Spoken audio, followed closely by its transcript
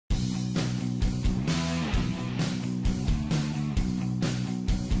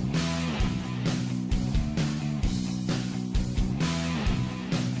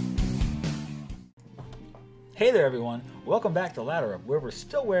Hey there everyone, welcome back to Ladder Up, where we're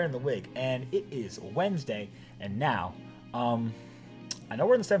still wearing the wig, and it is Wednesday, and now, I know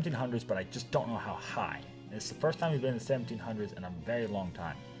we're in the 1700s, but I just don't know how high. It's the first time we've been in the 1700s in a very long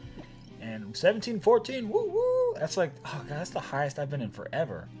time. And 1714, woo woo, that's like, oh god, that's the highest I've been in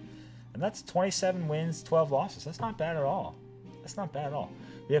forever. And that's 27 wins, 12 losses, that's not bad at all. That's not bad at all.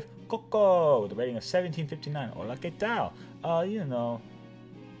 We have Coco, with a rating of 1759, hola que tal, you know,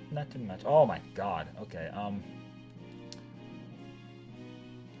 not too much. Oh my god. Okay.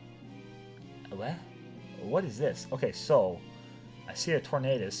 What is this? Okay, so I see a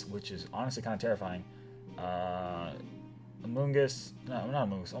Tornadus, which is honestly kind of terrifying. Amoonguss. No, not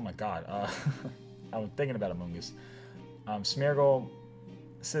Amoonguss. Oh my god. I'm thinking about Amoonguss. Smeargle,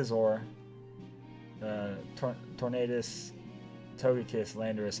 Scizor, Tornadus, Togekiss,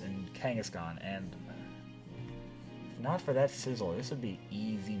 Landorus, and Kangaskhan. And if not for that Scizor, this would be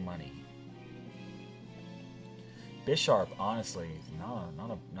easy money. Bisharp, honestly, is not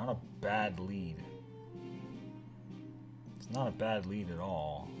a bad lead. It's not a bad lead at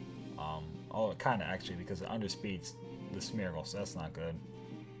all. Oh, kind of actually, because it underspeeds the Smeargle, so that's not good.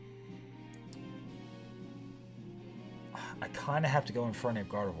 I kind of have to go Infernape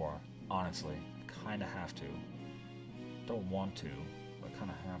Gardevoir, honestly. I kind of have to. Don't want to, but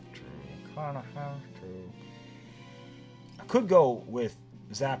kind of have to. Kind of have to. I could go with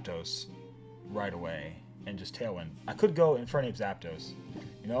Zapdos right away and just Tailwind. I could go Infernape Zapdos.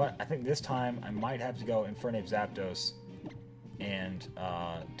 You know what? I think this time I might have to go Infernape Zapdos and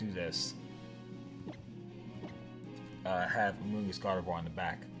do this. Have Amoonguss Gardevoir on the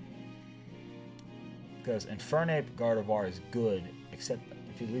back. Because Infernape Gardevoir is good, except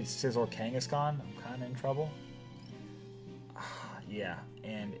if he leads Scizor Kangaskhan, I'm kind of in trouble. Yeah,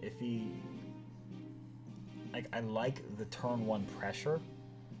 and if he... I like the turn 1 pressure,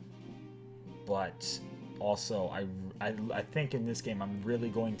 but also I think in this game I'm really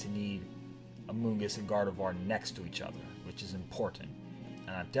going to need Amoonguss and Gardevoir next to each other, which is important. And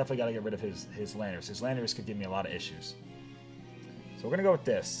I've definitely got to get rid of his Landorus. His Landorus could give me a lot of issues. So we're going to go with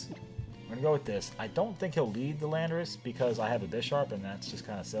this. We're going to go with this. I don't think he'll lead the Landorus because I have a Bisharp, and that's just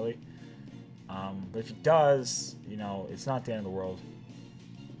kind of silly. But if he does, you know, it's not the end of the world.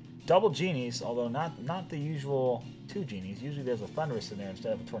 Double Genies, although not the usual 2 Genies. Usually there's a Thundurus in there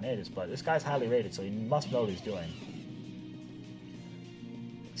instead of a Tornadus, but this guy's highly rated, so he must know what he's doing.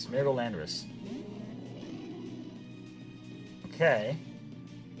 Smeargle Landorus. Okay.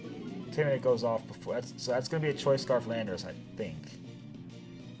 Intimidate goes off before. So that's going to be a Choice Scarf Landorus, I think.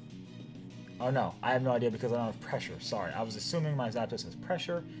 Oh no, I have no idea because I don't have pressure. Sorry, I was assuming my Zapdos has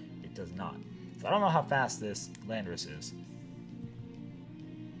pressure. It does not. So I don't know how fast this Landorus is.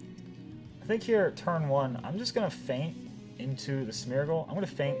 I think here, turn 1, I'm just going to feint into the Smeargle. I'm going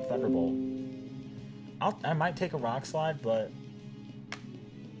to feint Thunderbolt. I might take a Rock Slide, but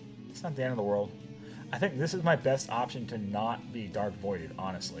it's not the end of the world. I think this is my best option to not be Dark Voided,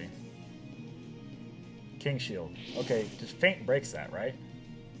 honestly. King Shield. Okay, just feint breaks that, right?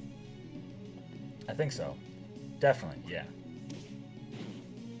 I think so. Definitely, yeah.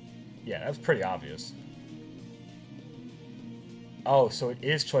 Yeah, that was pretty obvious. Oh, so it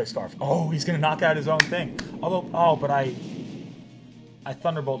is Choice Scarf. Oh, he's going to knock out his own thing. Although, oh, but I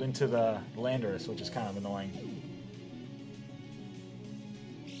Thunderbolt into the Landorus, which is kind of annoying.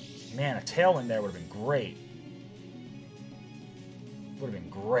 Man, a Tailwind there would have been great. Would have been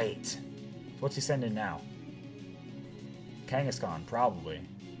great. What's he sending now? Kangaskhan, probably.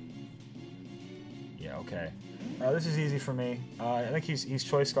 Yeah, okay. This is easy for me. I think he's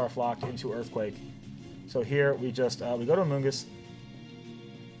Choice Scarf locked into Earthquake. So here we just we go to Amoonguss.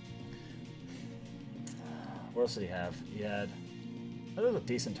 What else did he have? He had... That was a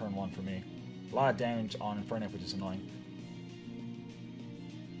decent turn 1 for me. A lot of damage on Infernape, which is annoying.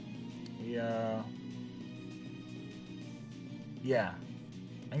 Yeah. I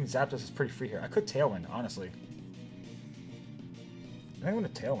think Zapdos is pretty free here. I could Tailwind, honestly. I think I'm going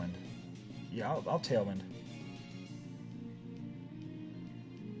to Tailwind. Yeah, I'll Tailwind.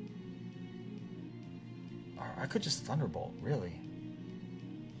 Or I could just Thunderbolt, really.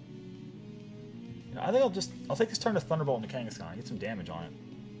 I think I'll take this turn to Thunderbolt into Kangaskhan, get some damage on it.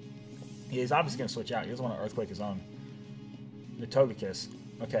 Yeah, he's obviously going to switch out. He doesn't want to Earthquake his own. The Togekiss.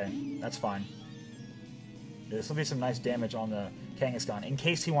 Okay, that's fine. Yeah, this will be some nice damage on the Kangaskhan. In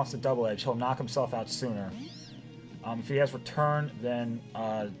case he wants to Double Edge, he'll knock himself out sooner. If he has Return, then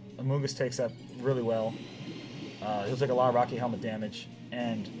Amoonguss takes that really well. He'll take a lot of Rocky Helmet damage,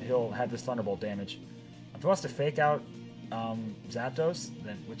 and he'll have this Thunderbolt damage. If he wants to fake out Zapdos,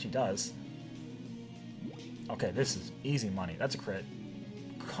 then which he does. Okay, this is easy money. That's a crit.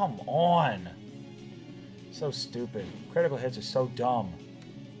 Come on. So stupid. Critical hits are so dumb.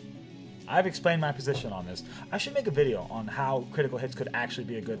 I've explained my position on this. I should make a video on how critical hits could actually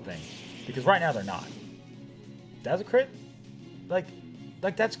be a good thing. Because right now they're not. That's a crit? Like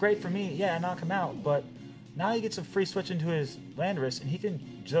that's great for me. Yeah, I knock him out, but now he gets a free switch into his Landorus and he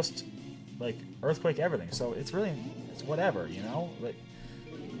can just like earthquake everything. So it's whatever, you know?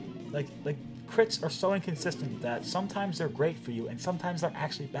 Like crits are so inconsistent that sometimes they're great for you and sometimes they're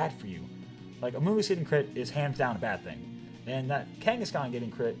actually bad for you. Like Amoonguss hitting crit is hands down a bad thing. And that Kangaskhan getting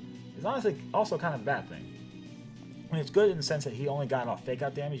crit is honestly also kind of a bad thing. I mean, it's good in the sense that he only got off fake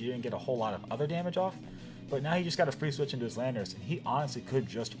out damage, you didn't get a whole lot of other damage off, but now he just got a free switch into his Landorus, and he honestly could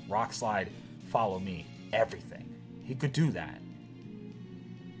just Rock Slide, follow me, everything. He could do that.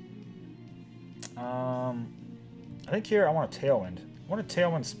 I think here I want a Tailwind. I want a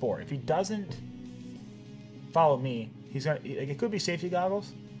Tailwind Spore. If he doesn't follow me, he's gonna. Like, it could be Safety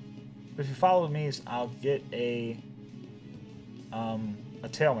Goggles, but if he follows me, I'll get a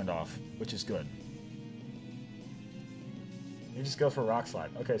Tailwind off, which is good. He just goes for Rock Slide.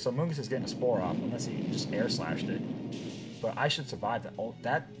 Okay, so Amoonguss is getting a Spore off, unless he just Air Slashed it. But I should survive that. Oh,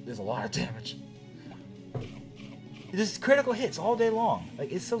 that is a lot of damage. It's just critical hits all day long.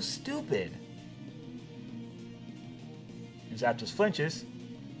 Like, it's so stupid. And Zapdos flinches,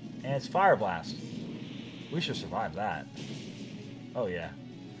 and it's Fire Blast. We should survive that. Oh, yeah.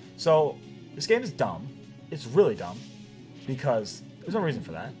 So, this game is dumb. It's really dumb. Because there's no reason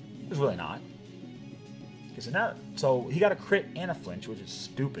for that. There's really not. So he got a crit and a flinch, which is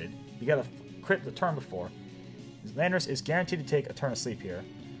stupid. He got a crit the turn before. His Landorus is guaranteed to take a turn of sleep here.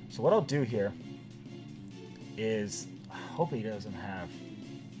 So what I'll do here is, I hope he doesn't have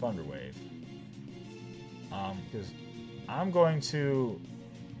Thunder Wave. Because I'm going to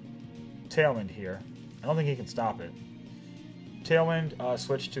Tailwind here. I don't think he can stop it. Tailwind,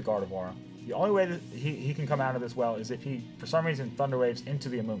 switch to Gardevoir. The only way that he can come out of this well is if he, for some reason, Thunder Waves into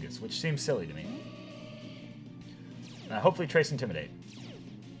the Amoonguss, which seems silly to me. Hopefully Trace Intimidate.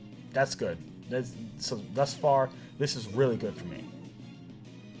 That's good. So thus far, this is really good for me.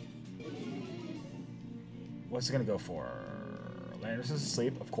 What's it going to go for? Landorus is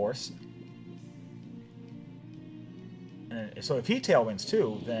asleep, of course. And so if he Tailwinds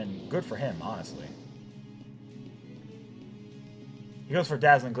too, then good for him, honestly. He goes for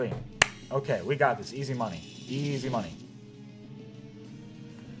Dazzling Gleam. Okay, we got this. Easy money. Easy money.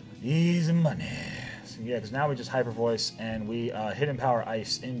 Easy money. Yeah, because now we just Hyper Voice and we Hidden Power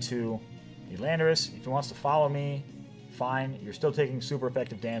Ice into the Landorus. If he wants to follow me, fine. You're still taking super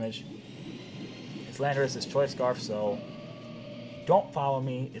effective damage. It's Landorus, it's Choice Scarf, so don't follow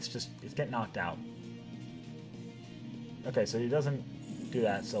me. It's getting knocked out. Okay, so he doesn't do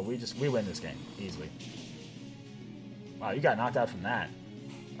that, so we win this game easily. Wow, you got knocked out from that.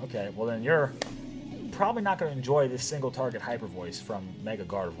 Okay, well then you're probably not going to enjoy this single target Hyper Voice from Mega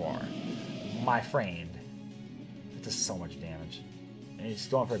Gardevoir. My friend. It does so much damage. And he's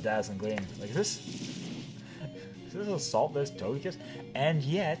going for a Dazzling Gleam. Like, is this Assault Vest Togekiss? And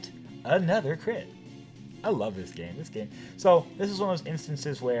yet, another crit. I love this game. So, this is one of those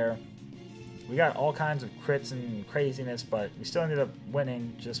instances where we got all kinds of crits and craziness, but we still ended up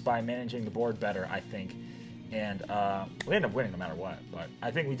winning just by managing the board better, I think. And we ended up winning no matter what. But I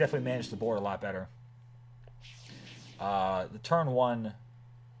think we definitely managed the board a lot better. The turn 1...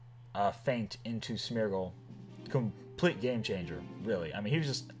 feint into Smeargle, complete game changer, really. I mean,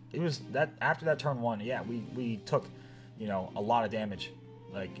 after that turn 1, yeah, we took, you know, a lot of damage,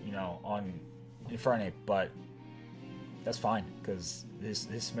 like, you know, on Infernape, but that's fine, because his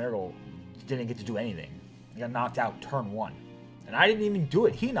Smeargle didn't get to do anything. He got knocked out turn 1, and I didn't even do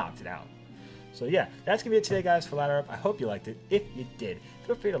it. He knocked it out. So yeah, that's gonna be it today, guys, for Ladder Up. I hope you liked it. If you did,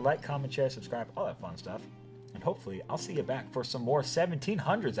 feel free to like, comment, share, subscribe, all that fun stuff. And hopefully, I'll see you back for some more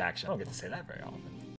 1700s action. I don't get to say that very often.